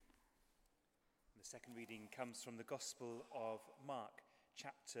second reading comes from the Gospel of Mark,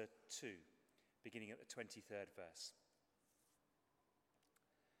 chapter 2, beginning at the 23rd verse.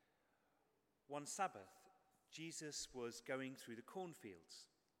 One Sabbath, Jesus was going through the cornfields,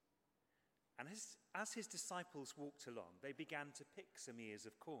 and as his disciples walked along, they began to pick some ears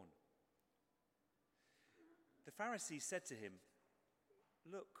of corn. The Pharisees said to him,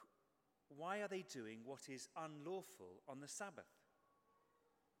 "Look, why are they doing what is unlawful on the Sabbath?"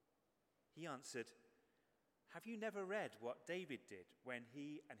 He answered, "Have you never read what David did when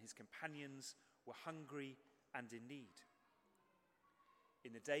he and his companions were hungry and in need?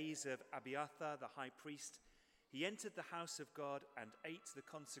 In the days of Abiathar the high priest, he entered the house of God and ate the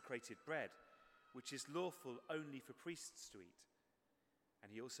consecrated bread, which is lawful only for priests to eat,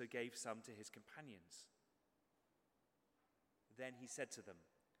 and he also gave some to his companions. Then he said to them,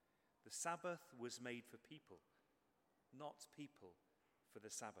 'The Sabbath was made for people, not people for the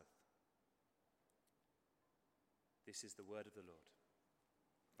Sabbath.'" This is the word of the Lord.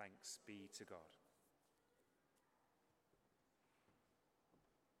 Thanks be to God.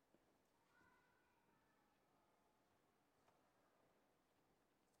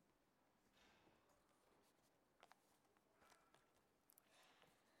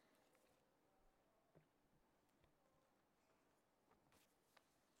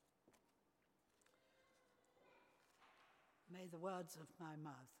 May the words of my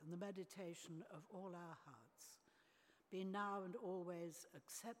mouth and the meditation of all our hearts be now and always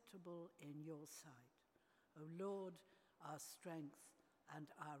acceptable in your sight, O Lord, our strength and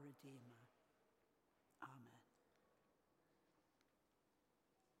our Redeemer. Amen.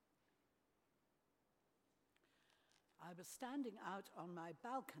 I was standing out on my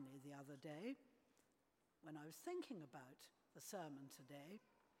balcony the other day when I was thinking about the sermon today,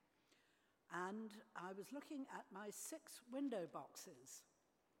 and I was looking at my 6 window boxes.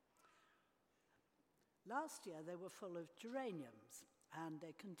 Last year they were full of geraniums, and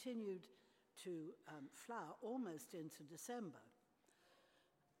they continued to flower almost into December.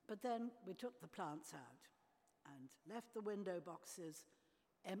 But then we took the plants out and left the window boxes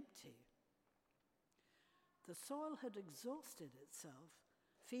empty. The soil had exhausted itself,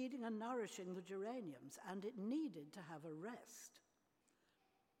 feeding and nourishing the geraniums, and it needed to have a rest.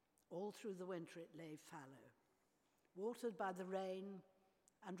 All through the winter it lay fallow, watered by the rain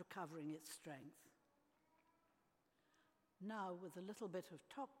and recovering its strength. Now, with a little bit of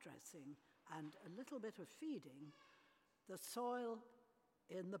top dressing and a little bit of feeding, the soil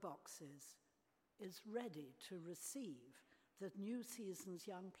in the boxes is ready to receive the new season's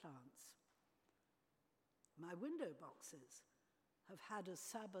young plants. My window boxes have had a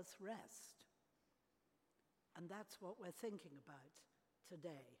Sabbath rest, and that's what we're thinking about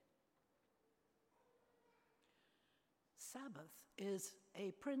today. Sabbath is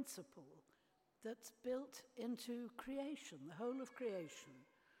a principle that's built into creation, the whole of creation.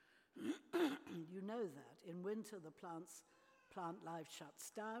 You know that. In winter, the plant life shuts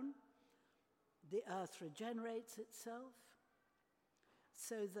down. The earth regenerates itself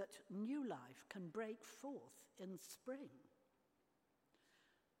so that new life can break forth in spring.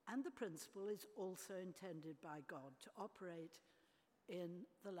 And the principle is also intended by God to operate in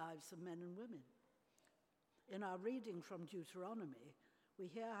the lives of men and women. In our reading from Deuteronomy, we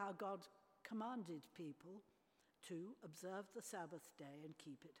hear how God commanded people to observe the Sabbath day and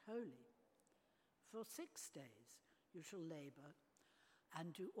keep it holy. For 6 days you shall labor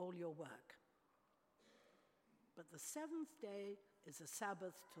and do all your work. But the 7th day is a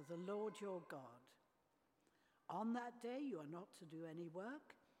Sabbath to the Lord your God. On that day you are not to do any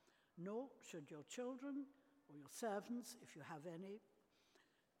work, nor should your children or your servants, if you have any,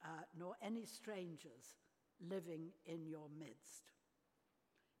 nor any strangers living in your midst.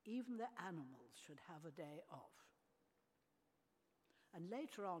 Even the animals should have a day off. And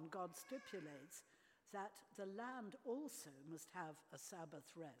later on, God stipulates that the land also must have a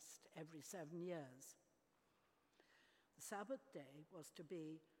Sabbath rest every 7 years. The Sabbath day was to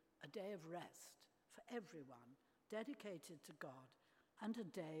be a day of rest for everyone, dedicated to God, and a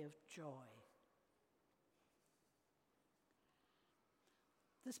day of joy.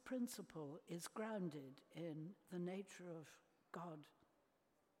 This principle is grounded in the nature of God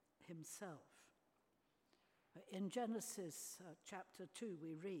himself. In Genesis chapter 2,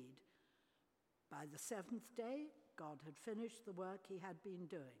 we read, "By the 7th day, God had finished the work he had been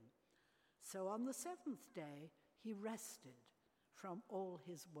doing. So on the 7th day, he rested from all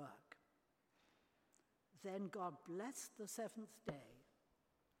his work. Then God blessed the 7th day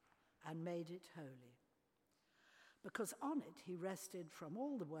and made it holy, because on it he rested from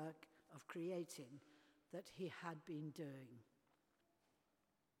all the work of creating that he had been doing."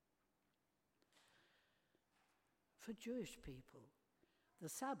 For Jewish people, the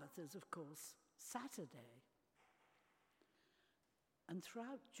Sabbath is, of course, Saturday. And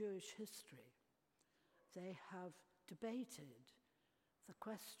throughout Jewish history, they have debated the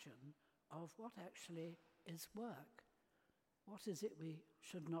question of what actually is work. What is it we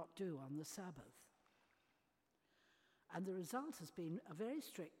should not do on the Sabbath? And the result has been a very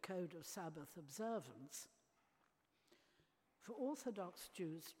strict code of Sabbath observance. For Orthodox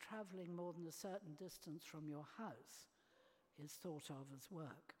Jews, travelling more than a certain distance from your house is thought of as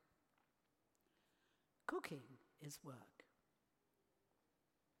work. Cooking is work.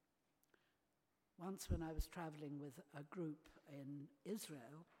 Once when I was travelling with a group in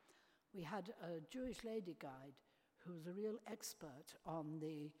Israel, we had a Jewish lady guide who was a real expert on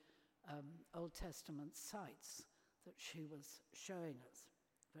the Old Testament sites that she was showing us.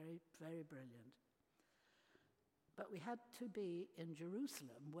 Very, very brilliant. But we had to be in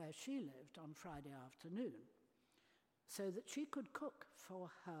Jerusalem, where she lived, on Friday afternoon, so that she could cook for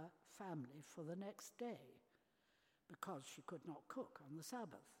her family for the next day, because she could not cook on the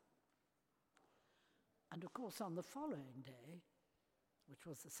Sabbath. And of course, on the following day, which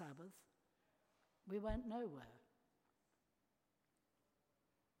was the Sabbath, we went nowhere.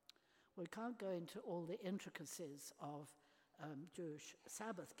 We can't go into all the intricacies of Jewish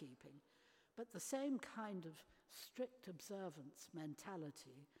Sabbath keeping, but the same kind of strict observance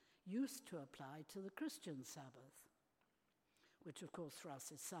mentality used to apply to the Christian Sabbath, which of course for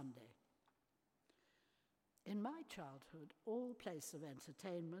us is Sunday. In my childhood, all places of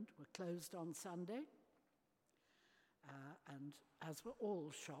entertainment were closed on Sunday, and as were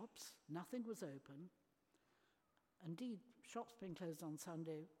all shops, nothing was open. Indeed, shops being closed on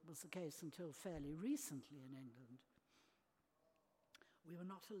Sunday was the case until fairly recently in England. We were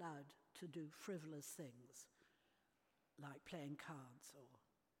not allowed to do frivolous things like playing cards or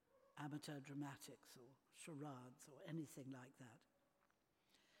amateur dramatics or charades or anything like that.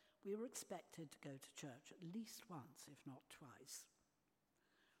 We were expected to go to church at least once, if not twice.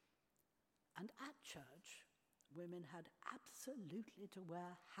 And at church, women had absolutely to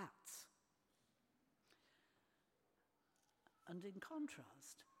wear hats. And in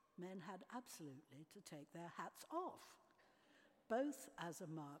contrast, men had absolutely to take their hats off, both as a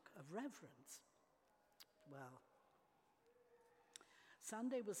mark of reverence. Well,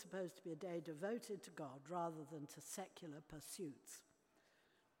 Sunday was supposed to be a day devoted to God rather than to secular pursuits.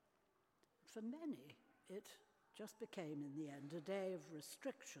 For many, it just became, in the end, a day of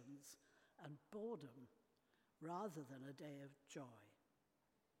restrictions and boredom rather than a day of joy.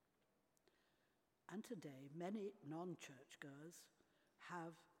 And today, many non-churchgoers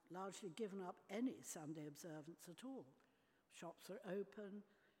have largely given up any Sunday observance at all. Shops are open,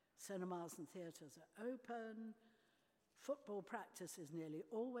 cinemas and theatres are open, football practice is nearly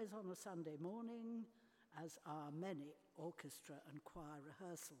always on a Sunday morning, as are many orchestra and choir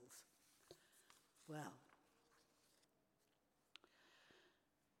rehearsals. Well,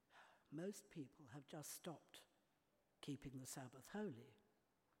 most people have just stopped keeping the Sabbath holy.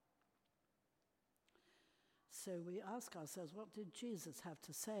 So we ask ourselves, what did Jesus have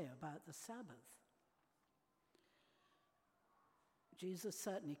to say about the Sabbath? Jesus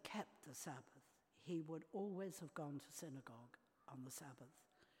certainly kept the Sabbath. He would always have gone to synagogue on the Sabbath.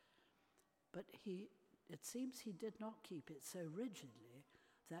 But it seems he did not keep it so rigidly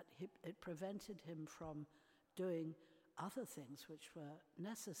that it prevented him from doing other things which were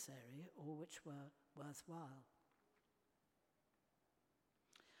necessary or which were worthwhile.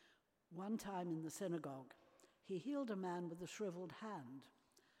 One time in the synagogue, he healed a man with a shriveled hand.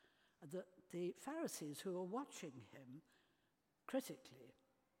 The Pharisees who were watching him critically,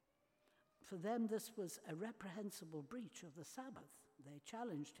 for them this was a reprehensible breach of the Sabbath. They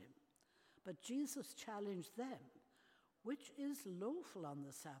challenged him. But Jesus challenged them. Which is lawful on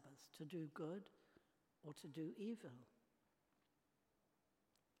the Sabbath, to do good or to do evil?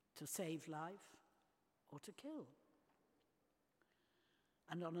 To save life or to kill?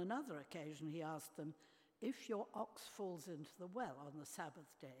 And on another occasion he asked them, if your ox falls into the well on the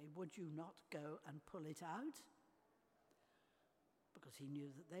Sabbath day, would you not go and pull it out? Because he knew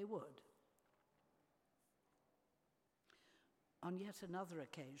that they would. On yet another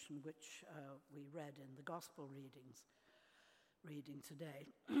occasion, which we read in the Gospel reading today,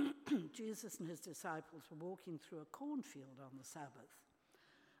 Jesus and his disciples were walking through a cornfield on the Sabbath.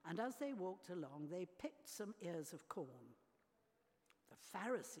 And as they walked along, they picked some ears of corn. The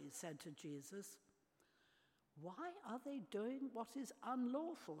Pharisees said to Jesus, "Why are they doing what is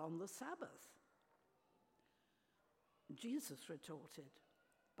unlawful on the Sabbath?" Jesus retorted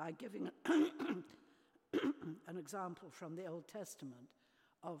by giving an example from the Old Testament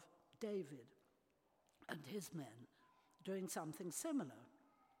of David and his men doing something similar,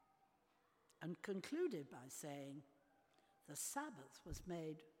 and concluded by saying, the Sabbath was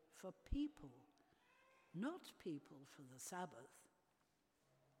made for people, not people for the Sabbath.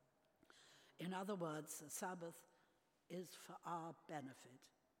 In other words, the Sabbath is for our benefit,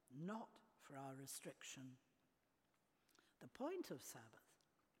 not for our restriction. The point of Sabbath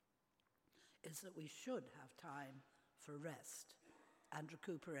is that we should have time for rest and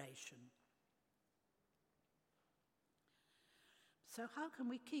recuperation. So how can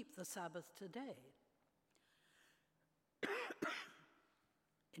we keep the Sabbath today?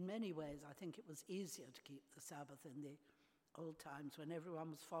 In many ways, I think it was easier to keep the Sabbath in the old times when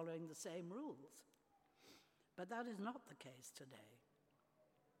everyone was following the same rules. But that is not the case today.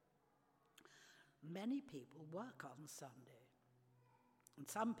 Many people work on Sunday, and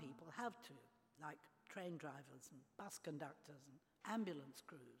some people have to, like train drivers and bus conductors and ambulance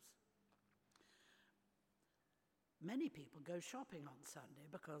crews. Many people go shopping on Sunday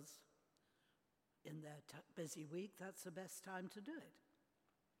because in their busy week, that's the best time to do it.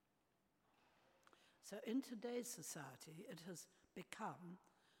 So in today's society, it has become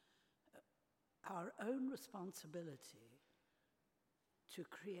our own responsibility to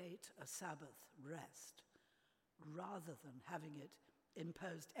create a Sabbath rest rather than having it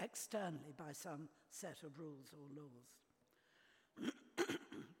imposed externally by some set of rules or laws.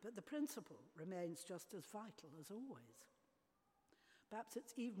 But the principle remains just as vital as always. Perhaps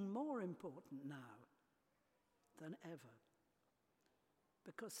it's even more important now than ever,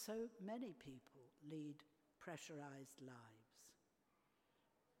 because so many people lead pressurized lives,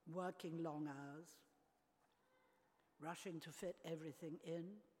 working long hours, rushing to fit everything in,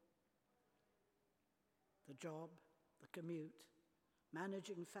 the job, the commute,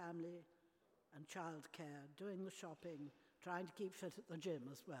 managing family and childcare, doing the shopping, trying to keep fit at the gym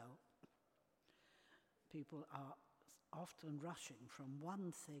as well. People are often rushing from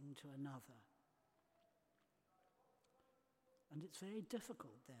one thing to another. And it's very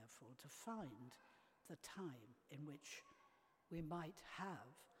difficult, therefore, to find the time in which we might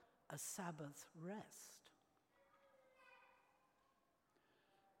have a Sabbath rest.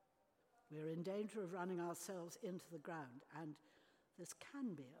 We're in danger of running ourselves into the ground, and this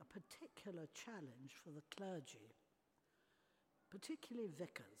can be a particular challenge for the clergy, particularly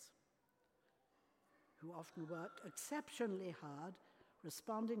vicars, who often work exceptionally hard,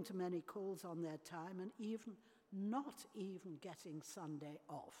 responding to many calls on their time, and not even getting Sunday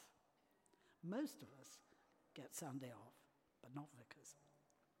off. Most of us get Sunday off, but not vicars.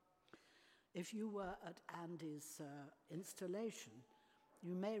 If you were at Andy's installation,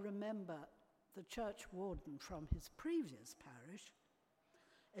 you may remember the church warden from his previous parish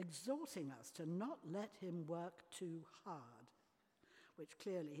exhorting us to not let him work too hard, which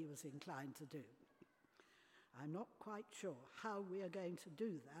clearly he was inclined to do. I'm not quite sure how we are going to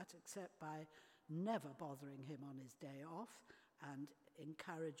do that, except by never bothering him on his day off and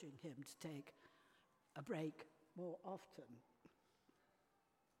encouraging him to take a break more often.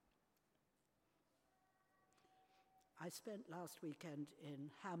 I spent last weekend in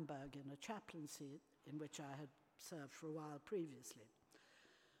Hamburg in a chaplaincy in which I had served for a while previously.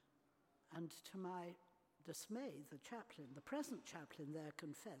 And to my dismay, the present chaplain there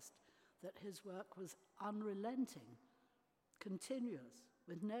confessed that his work was unrelenting, continuous,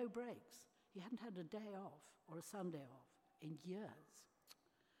 with no breaks. He hadn't had a day off or a Sunday off in years.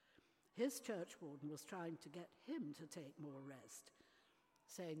 His church warden was trying to get him to take more rest,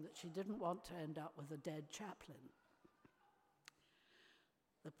 saying that she didn't want to end up with a dead chaplain.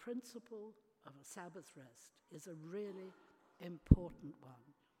 The principle of a Sabbath rest is a really important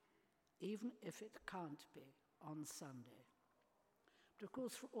one, even if it can't be on Sunday. But of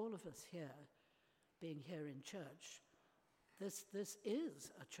course, for all of us here, being here in church, this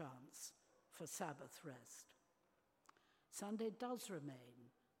is a chance for Sabbath rest. Sunday does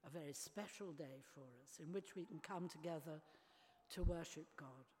remain a very special day for us in which we can come together to worship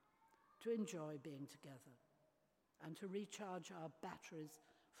God, to enjoy being together, and to recharge our batteries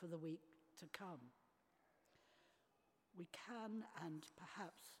for the week to come. We can and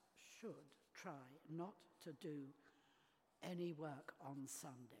perhaps should try not to do any work on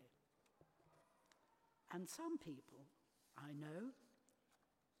Sunday. And some people, I know,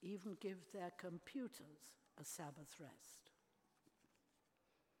 even give their computers a Sabbath rest.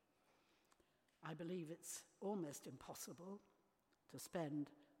 I believe it's almost impossible to spend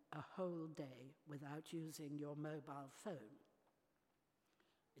a whole day without using your mobile phone.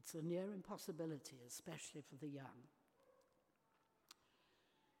 It's a near impossibility, especially for the young.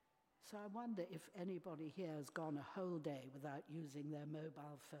 So I wonder if anybody here has gone a whole day without using their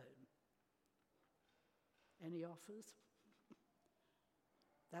mobile phone. Any offers?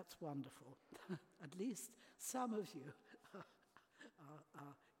 That's wonderful. At least some of you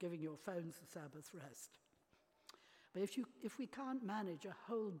are giving your phones a Sabbath rest. But if we can't manage a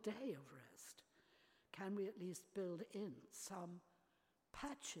whole day of rest, can we at least build in some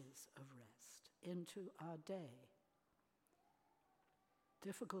patches of rest into our day?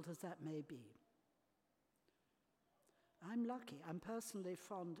 Difficult as that may be. I'm lucky. I'm personally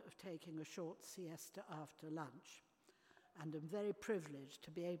fond of taking a short siesta after lunch, and am very privileged to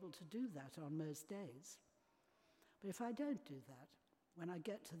be able to do that on most days. But if I don't do that, when I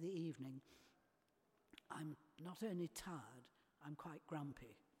get to the evening, I'm not only tired, I'm quite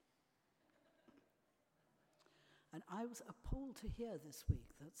grumpy. And I was appalled to hear this week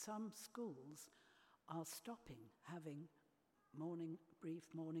that some schools are stopping having brief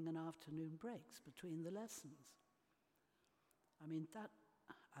morning and afternoon breaks between the lessons. I mean, that,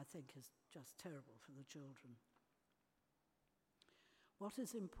 I think, is just terrible for the children. What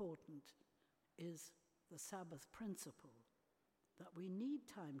is important is the Sabbath principle, that we need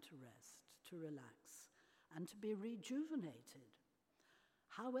time to rest, to relax, and to be rejuvenated.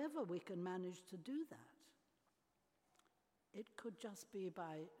 However we can manage to do that, it could just be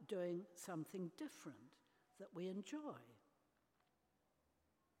by doing something different that we enjoy.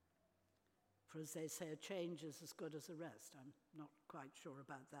 For as they say, a change is as good as a rest. I'm not quite sure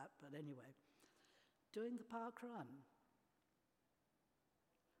about that, but anyway. Doing the park run.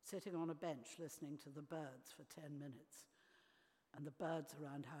 Sitting on a bench listening to the birds for 10 minutes. And the birds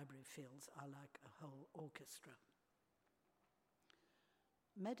around Highbury Fields are like a whole orchestra.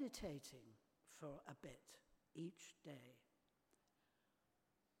 Meditating for a bit each day.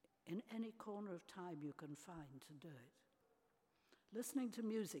 In any corner of time you can find to do it. Listening to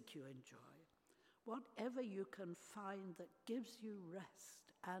music you enjoy. Whatever you can find that gives you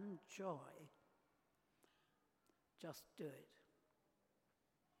rest and joy, just do it.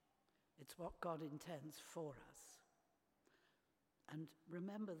 It's what God intends for us. And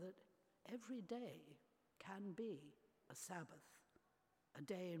remember that every day can be a Sabbath, a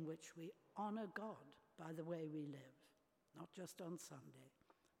day in which we honor God by the way we live, not just on Sunday,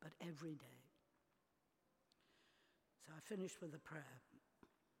 but every day. So I finish with a prayer.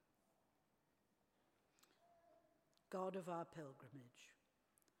 God of our pilgrimage,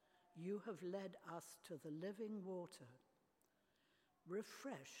 you have led us to the living water.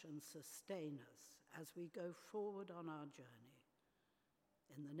 Refresh and sustain us as we go forward on our journey.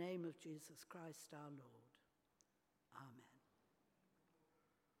 In the name of Jesus Christ our Lord. Amen.